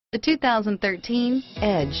The 2013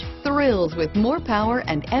 Edge thrills with more power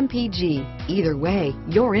and MPG. Either way,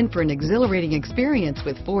 you're in for an exhilarating experience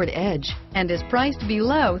with Ford Edge and is priced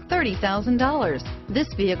below $30,000.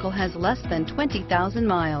 This vehicle has less than 20,000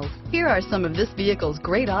 miles. Here are some of this vehicle's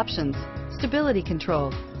great options: stability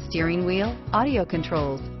control, steering wheel audio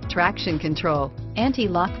controls, traction control,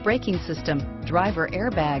 anti-lock braking system, driver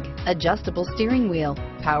airbag, adjustable steering wheel,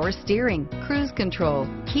 power steering, cruise control,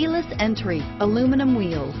 keyless entry, aluminum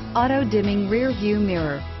wheels, auto-dimming rear view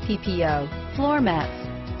mirror, PPO, floor mats,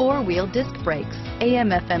 four-wheel disc brakes,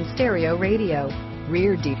 AM/FM stereo radio,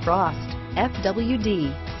 rear defrost,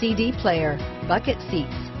 FWD, CD player, bucket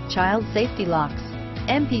seats, child safety locks,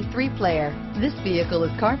 MP3 player. This vehicle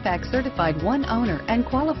is CarFax certified one owner and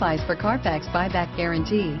qualifies for CarFax buyback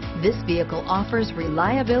guarantee. This vehicle offers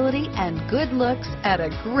reliability and good looks at a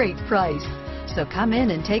great price. So come in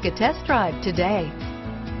and take a test drive today.